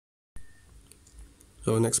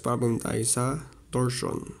So, next problem tayo sa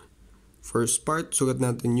torsion. First part, sulat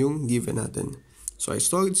natin yung given natin. So, a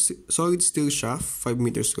solid steel shaft, 5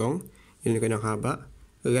 meters long. Yun yung kanyang haba.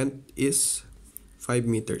 Length is 5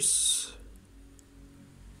 meters.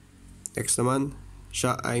 Next naman,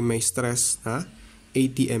 siya ay may stress na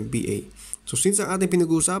 80 MPa. So, since ang ating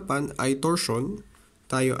pinag-uusapan ay torsion,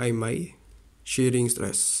 tayo ay may shearing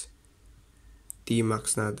stress.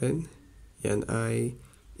 Tmax natin, yan ay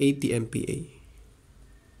 80 MPa.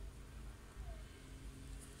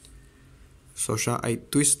 So, siya ay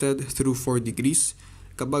twisted through 4 degrees.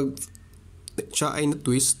 Kapag siya ay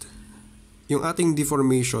na-twist, yung ating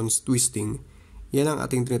deformations, twisting, yan ang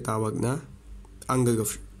ating tinatawag na angle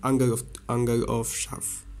of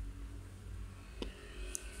shaft.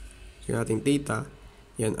 So, yung ating theta,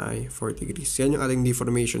 yan ay 4 degrees. Yan yung ating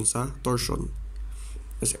deformation sa torsion.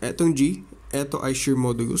 Kasi etong G, eto ay shear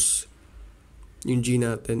modulus. Yung G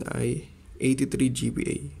natin ay 83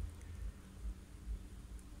 GPa.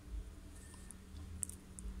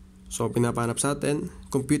 So, pinapanap sa atin,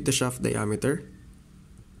 compute the shaft diameter.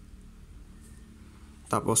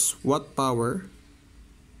 Tapos, what power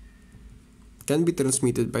can be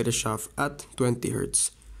transmitted by the shaft at 20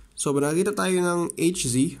 Hz. So, nakita tayo ng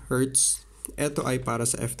Hz, Hertz, ito ay para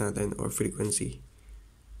sa F natin, or frequency.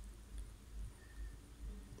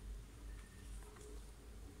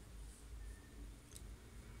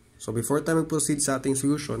 So, before tayo mag-proceed sa ating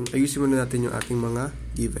solution, ayusin muna natin yung ating mga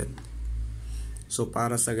given. So,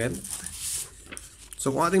 para sa length.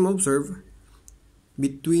 So, kung ating ma-observe,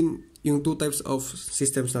 between yung two types of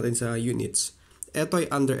systems natin sa units, ito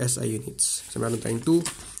ay under SI units. So, meron tayong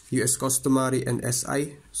 2, US customary and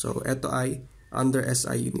SI. So, ito ay under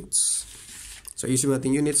SI units. So, using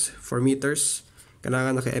natin units for meters.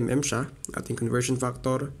 Kailangan naka-mm siya. Ating conversion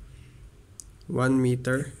factor, 1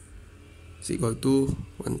 meter is equal to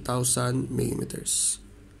 1,000 millimeters.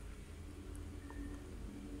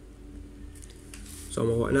 So,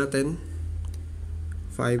 makuha natin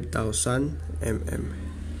 5,000 mm.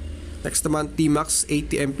 Next naman, Tmax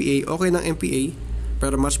 80 MPa. Okay ng MPa,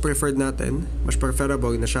 pero mas preferred natin, mas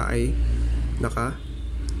preferable na siya ay naka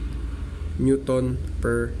Newton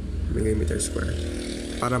per millimeter square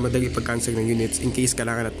para madali pag-cancel ng units in case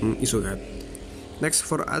kailangan natin isulat. Next,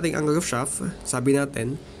 for ating angle of shaft, sabi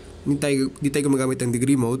natin, di tayo gumagamit ng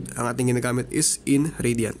degree mode. Ang ating ginagamit is in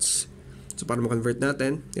radians. So, para ma-convert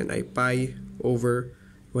natin, yan ay pi over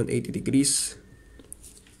 180 degrees.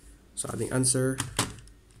 So, ating answer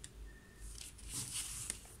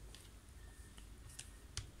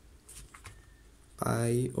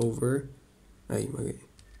pi over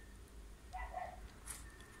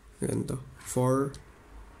ganito 4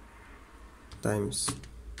 times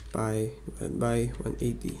pi divided by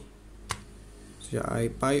 180. So, siya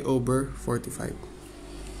ay pi over 45.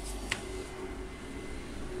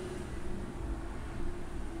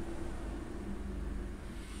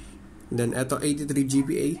 Then, eto 83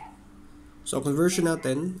 GPa. So, conversion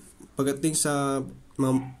natin, pagdating sa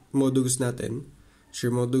mga modulus natin,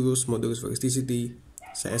 shear modulus, modulus of elasticity,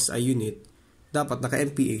 sa SI unit, dapat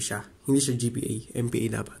naka-MPa siya. Hindi siya GPa. MPa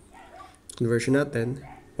dapat. Conversion natin,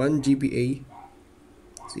 1 GPa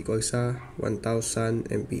is equal sa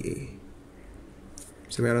 1,000 MPa.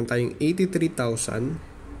 So, meron tayong 83,000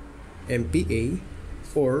 MPa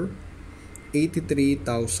or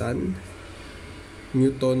 83,000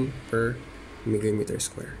 Newton per millimeter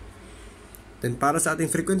square. Then, para sa ating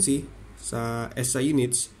frequency, sa SI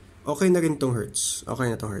units, okay na rin itong Hertz. Okay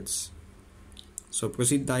na itong Hertz. So,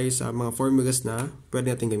 proceed tayo sa mga formulas na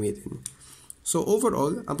pwede natin gamitin. So,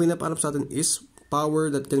 overall, ang pinapanap sa atin is power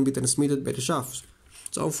that can be transmitted by the shaft.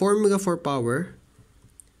 So, ang formula for power,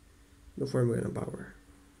 the formula ng power,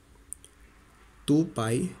 2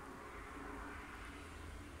 pi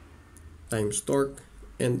times torque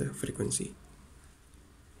and frequency.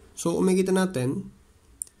 So, umikita natin,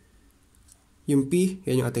 yung P,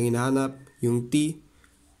 yan yung ating hinahanap. Yung T,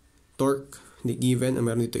 torque, hindi given. Ang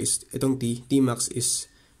meron dito is, itong T, Tmax is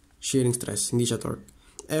shearing stress, hindi siya torque.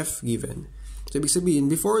 F, given. So, ibig sabihin,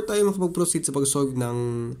 before tayo makapag-proceed sa pag-solve ng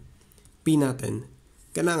P natin,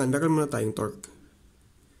 kailangan, meron muna tayong torque.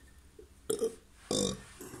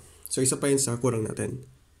 So, isa pa yun sa kurang natin.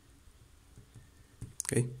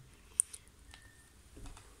 Okay?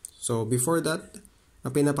 So, before that,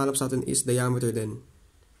 ang pinapanap sa atin is diameter din.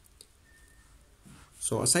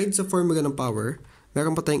 So, aside sa formula ng power,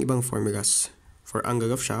 meron pa tayong ibang formulas. For angle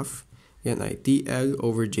of shaft, yan ay TL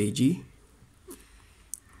over JG.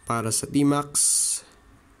 Para sa Tmax,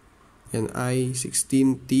 yan ay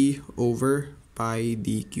 16T over pi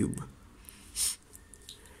d cube.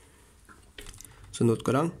 So, note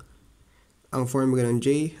ko lang, ang formula ng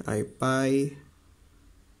J ay pi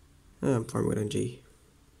Formula ng J.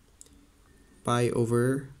 Pi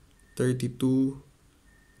over 32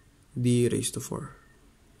 d raised to 4.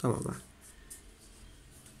 Tama ba?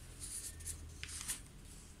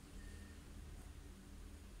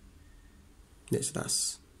 Yes,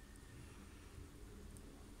 tas.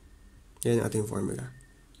 Yan yung ating formula.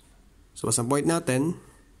 So, as ang point natin,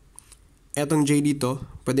 etong J dito,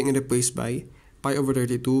 pwedeng i-replace by pi over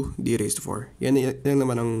 32 d raised to 4. Yan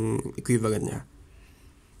naman ang equivalent niya.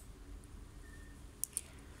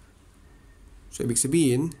 So, ibig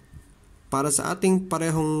sabihin, para sa ating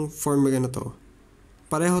parehong formula na to,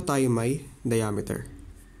 pareho tayo may diameter.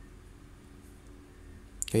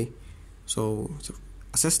 Okay? So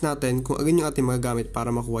assess natin kung alin yung ating magagamit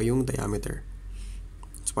para makuha yung diameter.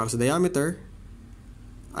 So, para sa diameter,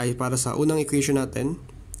 ay para sa unang equation natin,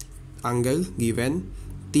 angle, given,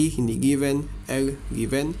 T, hindi given, L,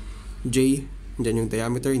 given, J, dyan yung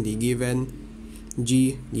diameter, hindi given,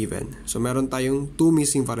 G, given. So, meron tayong two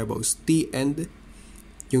missing variables, T and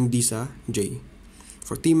yung D sa J.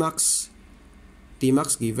 For Tmax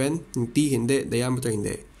given, yung T hindi, diameter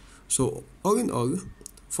hindi. So, all in all,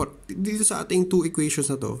 for dito sa ating two equations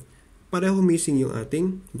na to, pareho missing yung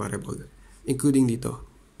ating variable, including dito.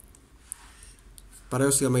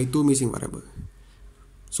 Pareho sila may two missing variable.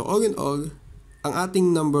 So, all in all, ang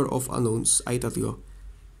ating number of unknowns ay 3.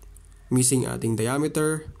 Missing ating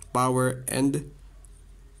diameter, power, and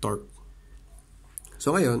torque.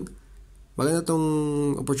 So ngayon, maganda tong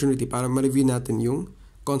opportunity para ma-review natin yung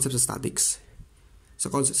concept sa statics. Sa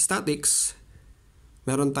concept sa statics,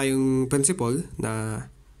 meron tayong principle na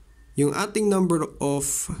yung ating number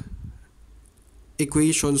of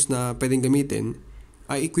equations na pwedeng gamitin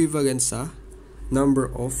ay equivalent sa number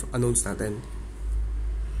of unknowns natin.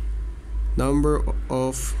 Number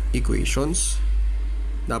of equations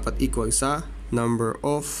dapat equal sa number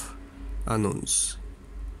of unknowns.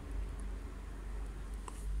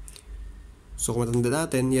 So, kung matanda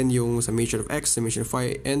natin, yan yung summation of x, summation of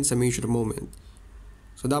y, and summation of moment.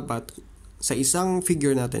 So, dapat, sa isang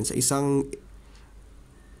figure natin, sa isang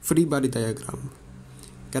free body diagram,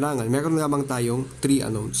 kailangan, meron lamang tayong 3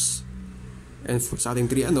 unknowns. And sa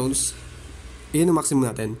ating 3 unknowns, yun yung maximum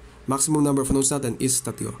natin. Maximum number of unknowns natin is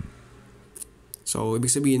 3. So,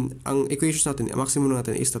 ibig sabihin, ang equations natin, ang maximum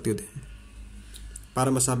natin is 3 din.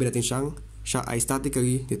 Para masabi natin siya ay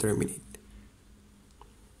statically determinate.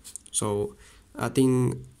 So,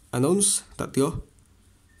 ating unknowns, 3.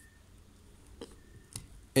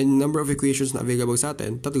 And number of equations na available sa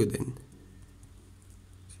atin, 3 din.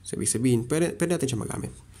 So, ibig sabihin, pwede natin siya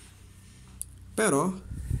magamit. Pero,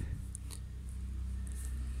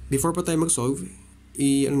 before pa tayo mag-solve,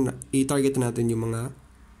 i-target natin yung mga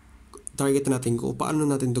kung paano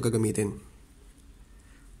natin ito gagamitin.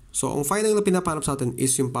 So, ang final na pinapanap sa atin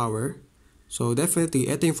is yung power. So, definitely,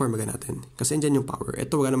 ito yung formula natin. Kasi andyan yung power.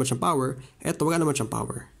 Ito, wala naman siyang power. Ito, wala naman siyang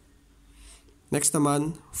power. Next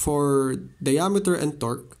naman, for diameter and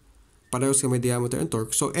torque, parehos kami diameter and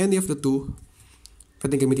torque. So, any of the two,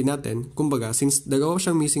 pwedeng gamitin natin. Kumbaga, since dalawa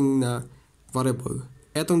siyang missing na variable,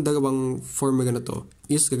 etong dalawang formula na to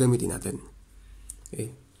is gagamitin natin.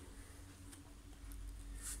 Okay.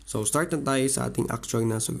 So, start na tayo sa ating actual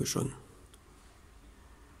na solution.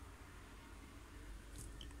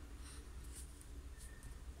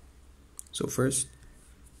 So first,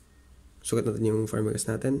 sukat natin yung formulas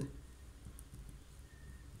natin.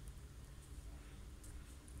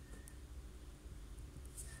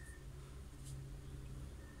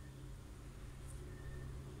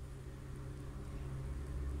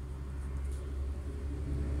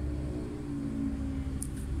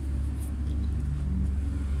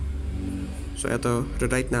 So ito,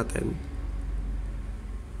 rewrite natin.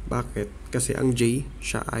 Bakit? Kasi ang J,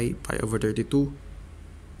 siya ay pi over 32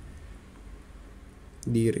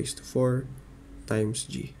 d raised to 4 times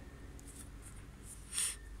G.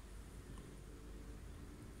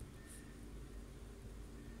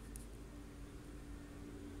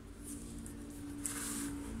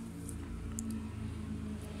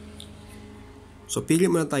 So, pili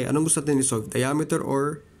muna tayo. Anong gusto natin i-solve? Diameter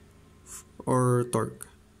or torque?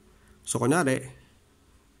 So, kunyari,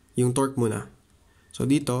 yung torque muna. So,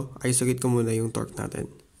 dito, isolate ko muna yung torque natin.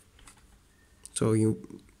 So, yung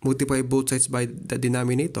multiply both sides by the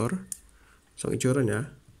denominator. So, ang itsura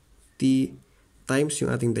niya, T times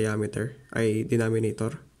yung ating diameter ay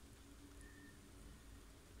denominator.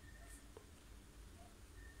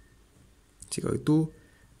 Is equal to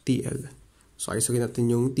TL. So, isolate natin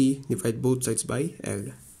yung T, divide both sides by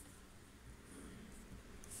L.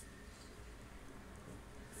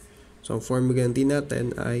 So, ang formula ng T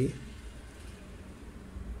natin ay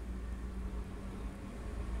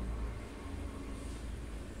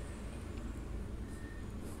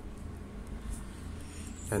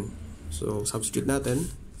Yan. So, substitute natin.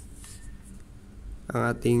 Ang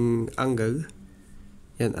ating angle,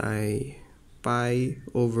 yan ay pi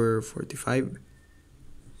over 45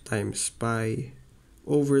 times pi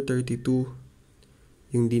over 32.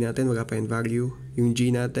 Yung d natin, wala pa yung value. Yung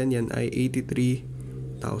g natin, yan ay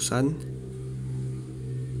 83,000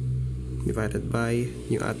 divided by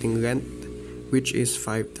yung ating length, which is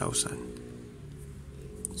 5,000.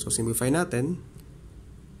 So, simplify natin.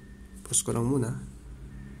 Pause ko lang muna.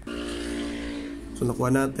 So,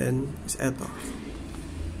 nakuha natin is eto.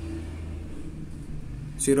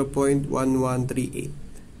 0.1138.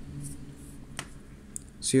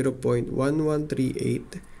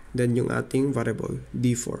 0.1138. Then, yung ating variable,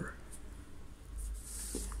 D4.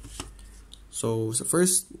 So, sa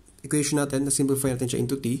first equation natin, na-simplify natin siya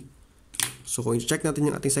into T. So, kung i-check natin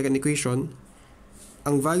yung ating second equation,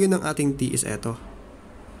 ang value ng ating T is eto.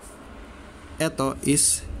 Eto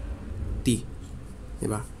is T.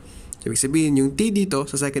 Diba? So, ibig sabihin, yung T dito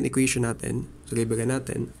sa second equation natin, so, libagan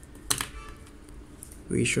natin,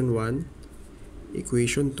 equation 1,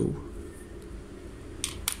 equation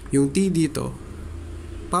 2. Yung T dito,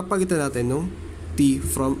 papalitan natin ng T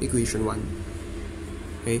from equation 1.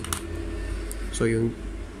 Okay? So, yung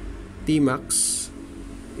T max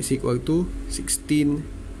is equal to 16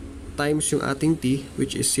 times yung ating T,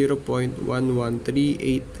 which is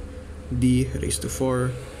 0.1138 d raised to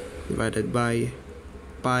 4 divided by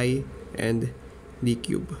pi and d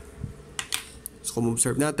cube. So, kung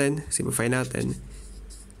observe natin, simplify natin,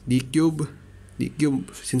 d cube,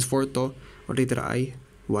 since 4 to, or titira ay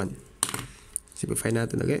 1. Simplify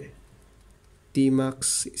natin ulit. T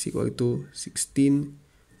max is equal to 16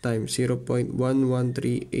 times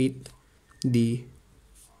 0.1138 d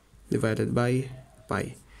divided by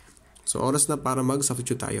pi. So, oras na para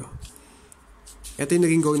mag-substitute tayo. Ito yung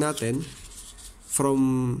naging goal natin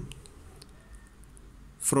from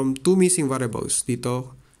two missing variables.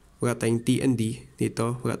 Dito, wala tayong t and d.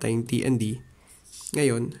 Dito, wala tayong t and d.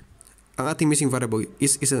 Ngayon, ang ating missing variable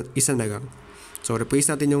is isa na lang. So, replace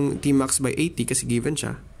natin yung T max by 80 kasi given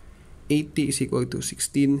siya. 80 is equal to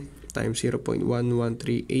 16 times 0.1138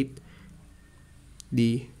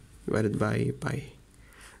 d divided by pi.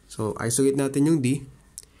 So, isolate natin yung d.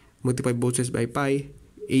 Multiply both sides by pi.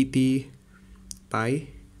 80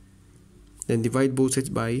 pi. Then, divide both sides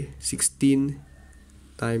by 16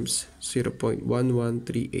 times 0.1138.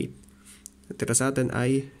 Natira sa atin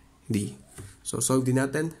ay d. So, solve din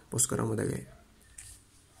natin. Pause ko lang madali.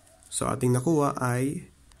 So, ating nakuha ay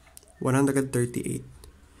 138.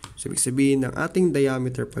 So, ibig sabihin ng ating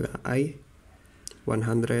diameter pala ay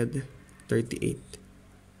 138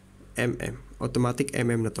 mm. Automatic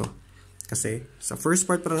mm na to. Kasi, sa first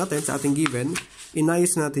part pa natin, sa ating given,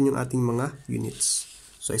 inayos natin yung ating mga units.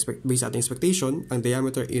 So, based sa ating expectation, ang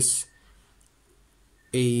diameter is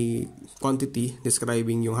a quantity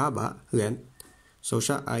describing yung haba, length. So,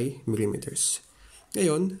 siya ay millimeters.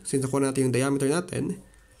 Ngayon, since nakuha natin yung diameter natin,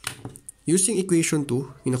 using equation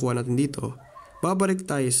 2, yung nakuha natin dito, babalik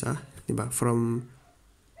tayo sa, diba, from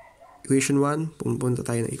equation 1, pupunta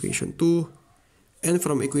tayo ng equation 2, and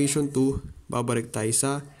from equation 2, babalik tayo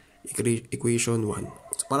sa equation 1.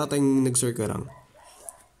 So, para tayong nag-circle lang.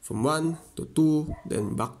 From 1 to 2,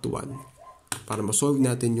 then back to 1. Para ma-solve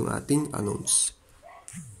natin yung ating unknowns.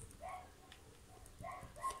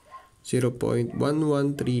 0.1138.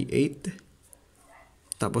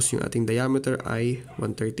 Tapos yung ating diameter ay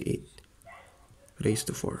 138 raised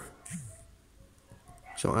to 4.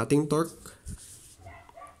 So, ang ating torque,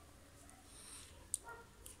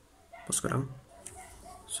 pause ko lang.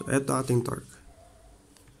 So, eto ating torque.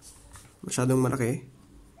 Masyadong malaki.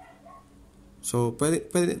 So,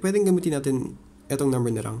 pwedeng gamitin natin etong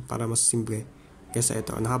number na lang para mas simple kaysa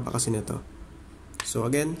ito. Ang haba kasi nito. So,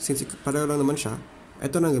 again, since pareho lang naman siya,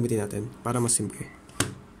 ito na gamitin natin para mas simple.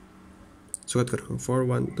 Sukat ko lang,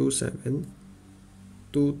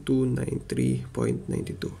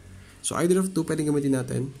 4127.2293.92. So, either of two, pwedeng gamitin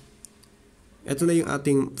natin. Ito na yung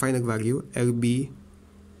ating final value, LB,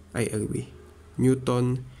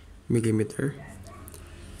 Newton, millimeter.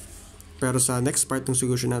 Pero sa next part ng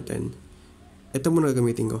solution natin, ito muna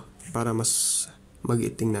gagamitin ko para mas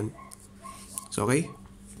mag-itingnan. So, okay?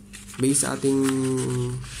 Based sa ating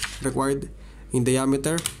required, yung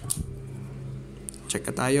diameter, check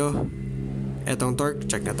na tayo. Etong torque,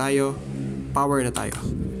 check na tayo. Power na tayo.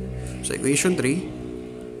 So, equation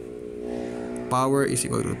 3, power is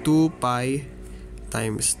equal to 2 pi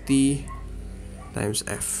times T times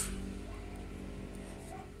F.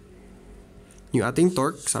 Yung ating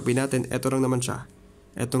torque, sabi natin, eto lang naman siya.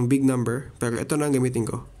 Etong big number, pero ito na ang gamitin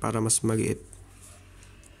ko para mas maliit.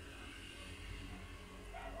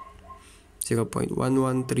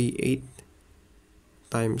 0.1138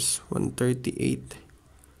 times 138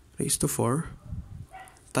 raised to 4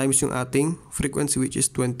 times yung ating frequency, which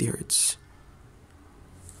is 20 Hz.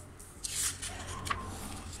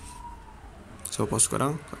 So, pause ko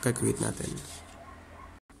lang. Calculate natin.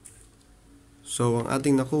 So, ang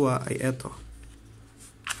ating nakuha ay eto.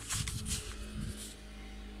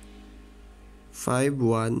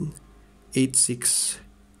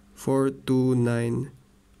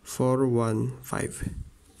 51864294115.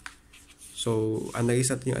 So, analyze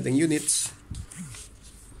natin yung ating units.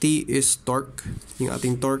 T is torque. Yung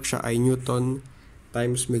ating torque siya ay Newton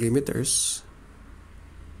times millimeters.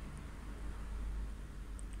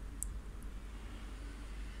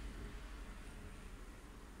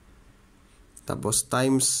 Tapos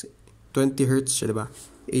times 20 Hz siya, diba?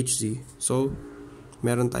 Hz. So,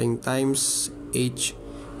 meron tayong times Hz.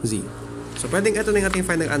 So, pwedeng ito na yung ating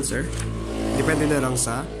final answer. Depende na lang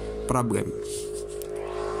sa problem.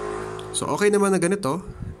 So, okay naman na ganito.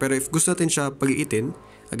 Pero if gusto natin siya pag-iitin,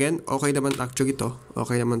 again, okay naman actually ito.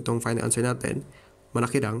 Okay naman tong final answer natin.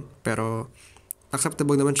 Malaki lang, pero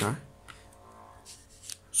acceptable naman siya.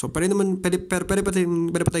 So, pwede pa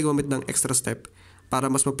tayo gumamit ng extra step para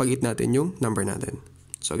mas mapag-it natin yung number natin.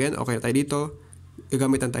 So, again, okay na tayo dito.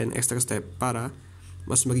 Gagamitan tayo ng extra step para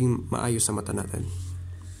mas maging maayos sa mata natin.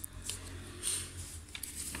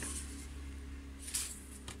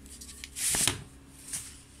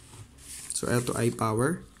 So, ito ay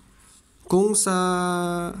power. Kung sa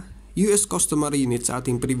US customary unit sa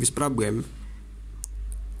ating previous problem,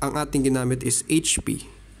 ang ating ginamit is HP,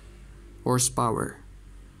 horsepower.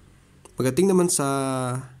 Pagdating naman sa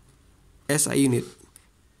SI unit,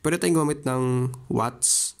 pwede tayong gumamit ng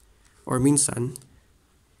watts or minsan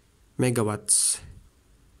megawatts.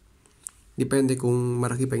 Depende kung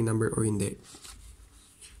maraki pa yung number or hindi.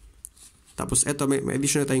 Tapos eto, may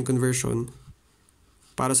additional tayong conversion.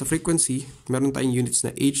 Para sa frequency, meron tayong units na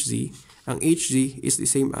Hz. Ang Hz is the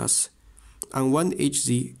same as, ang 1 Hz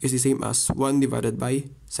is the same as 1 divided by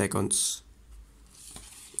seconds.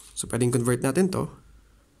 So, pwedeng convert natin to.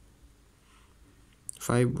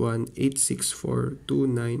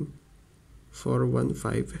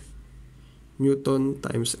 51864294115 Newton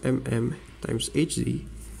times mm times Hz.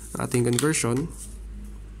 Ang ating conversion,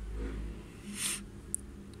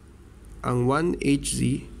 ang 1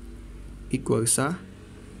 Hz equals sa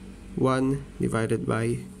 1 divided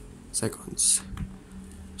by seconds.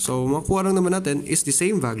 So, makuha lang naman natin is the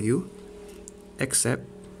same value except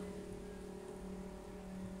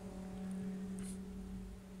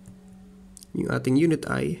yung ating unit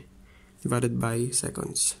ay divided by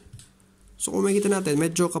seconds. So, kung makikita natin,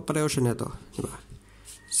 medyo kapareho siya nito. Diba?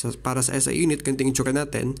 So, para sa SI unit, kanting itsura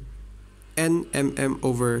natin, nmm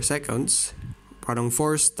over seconds, parang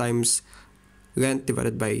force times length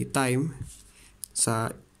divided by time.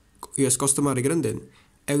 Sa US customary, ganun din.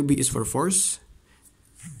 LB is for force,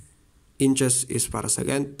 inches is para sa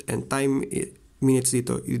length, and time, minutes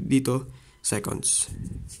dito seconds.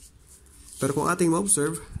 Pero kung ating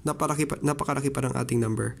ma-observe, napakalaki pa ng ating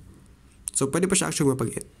number. So, pwede pa siya actually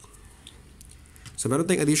mapag-it. So, meron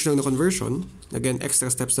tayong additional na conversion. Again,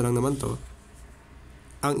 extra steps na lang naman to.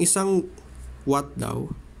 Ang isang watt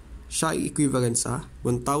daw, siya ay equivalent sa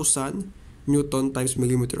 1,000 Newton times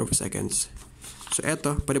millimeter over seconds. So,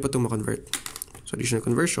 eto, pwede pa itong ma-convert. So, additional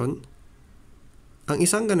conversion. Ang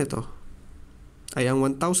isang ganito, ay ang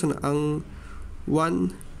 1,000, ang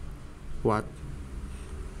 1 watt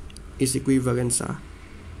is equivalent sa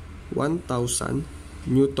 1,000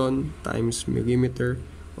 Newton times millimeter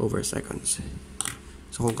over seconds.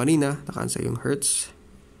 So, kung kanina, nakancel yung hertz,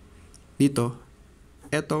 dito,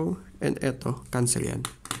 eto and eto, cancel yan.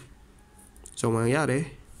 So,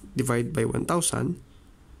 mangyayari, divide by 1,000,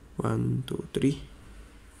 1, 2, 3,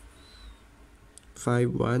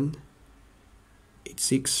 5, 1, 8,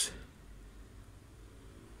 6,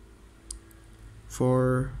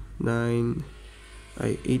 4, 9,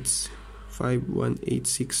 8, 5, 1, 8,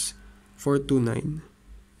 6, 4, 2, 9,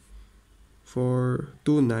 4,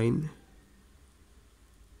 2, 9,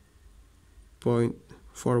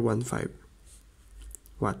 0.415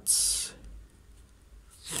 watts.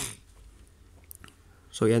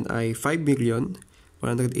 So, yan ay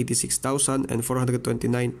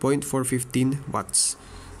 5,186,429.415 watts.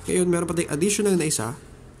 Ngayon, meron pa tayong additional na isa.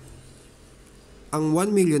 Ang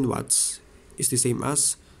 1 million watts is the same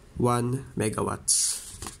as 1 megawatts.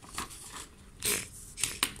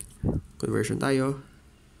 Conversion tayo.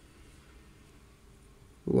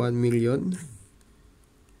 1 million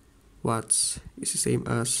watts is the same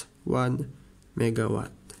as 1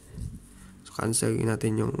 megawatt. So, cancel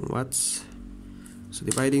natin yung watts. So,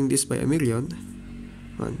 dividing this by a million,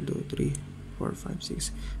 1, 2, 3, 4, 5,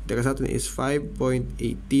 6. Ito sa atin is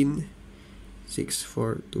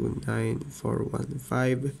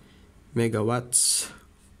 5.186429415 megawatts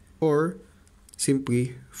or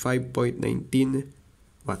simply 5.19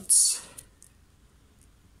 watts.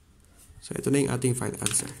 So, ito na yung ating final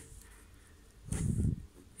answer.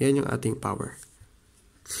 Yan yung ating power.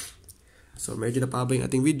 So, medyo napaba yung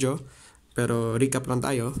ating video, pero recap lang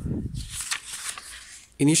tayo.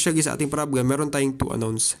 Initially sa ating problem, meron tayong 2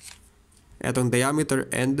 unknowns. Etong diameter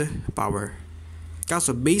and power.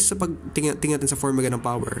 Kaso, based sa pagtingin natin sa formula ng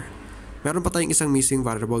power, meron pa tayong isang missing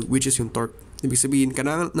variable, which is yung torque. Ibig sabihin,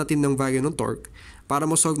 kailangan natin ng value ng torque para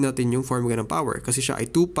ma-solve natin yung formula ng power. Kasi siya ay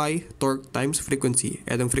 2 pi torque times frequency.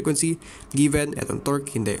 Etong frequency, given. Etong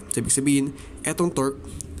torque, hindi. So, ibig sabihin, etong torque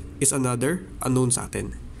is another unknown sa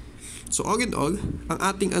atin. So, all in all, ang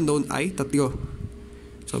ating unknown ay 3.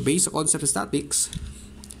 So, based sa concept of statics,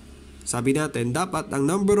 sabi natin, dapat ang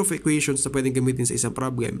number of equations na pwedeng gamitin sa isang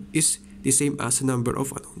problem is the same as the number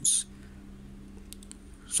of unknowns.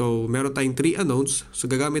 So, meron tayong 3 unknowns. So,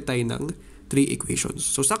 gagamit tayo ng 3 equations.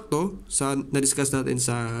 So, sakto, sa na-discuss natin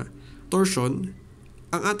sa torsion,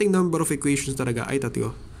 ang ating number of equations talaga ay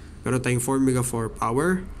 3. Meron tayong formula for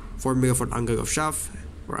power, formula for angle of shaft,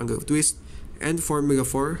 or angle of twist, and formula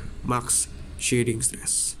for max shearing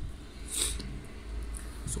stress.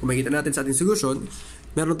 So, kung makikita natin sa ating solution,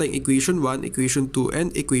 meron tayong equation 1, equation 2,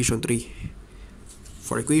 and equation 3.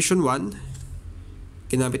 For equation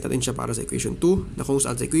 1, ginamit natin siya para sa equation 2, na kung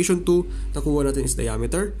saan sa equation 2, nakuha natin is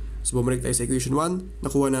diameter. So, bumalik tayo sa equation 1,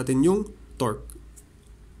 nakuha natin yung torque.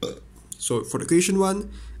 So, for equation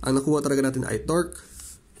 1, ang nakuha talaga natin ay torque.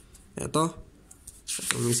 Ito.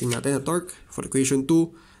 Ang missing natin na torque. For equation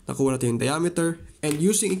 2, nakuha natin yung diameter. And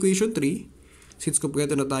using equation 3, since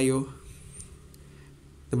kompleto na tayo,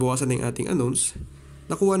 nabawasan na yung ating unknowns,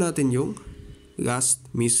 nakuha natin yung last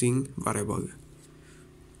missing variable.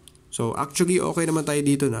 So, actually, okay naman tayo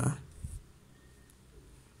dito na.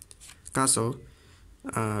 Kaso,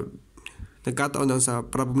 nagkataon lang sa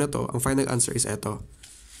problem na to, ang final answer is eto.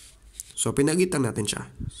 So, pinagitan natin siya.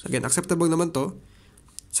 So, again, acceptable naman to.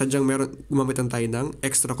 Sadyang gumamitan tayo ng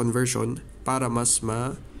extra conversion para mas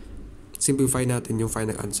ma-simplify natin yung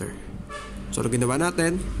final answer. So, ano ginawa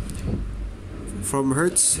natin? From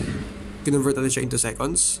hertz, kinonvert natin siya into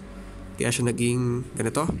seconds. Kaya siya naging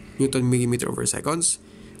ganito, Newton millimeter over seconds.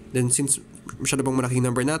 Then, since masyado bang malaking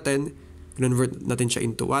number natin, kinonvert natin siya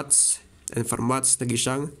into watts. And from watts, naging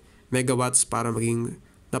siyang megawatts para maging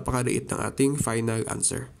napakaliit ng ating final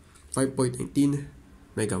answer. 5.19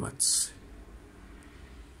 megawatts.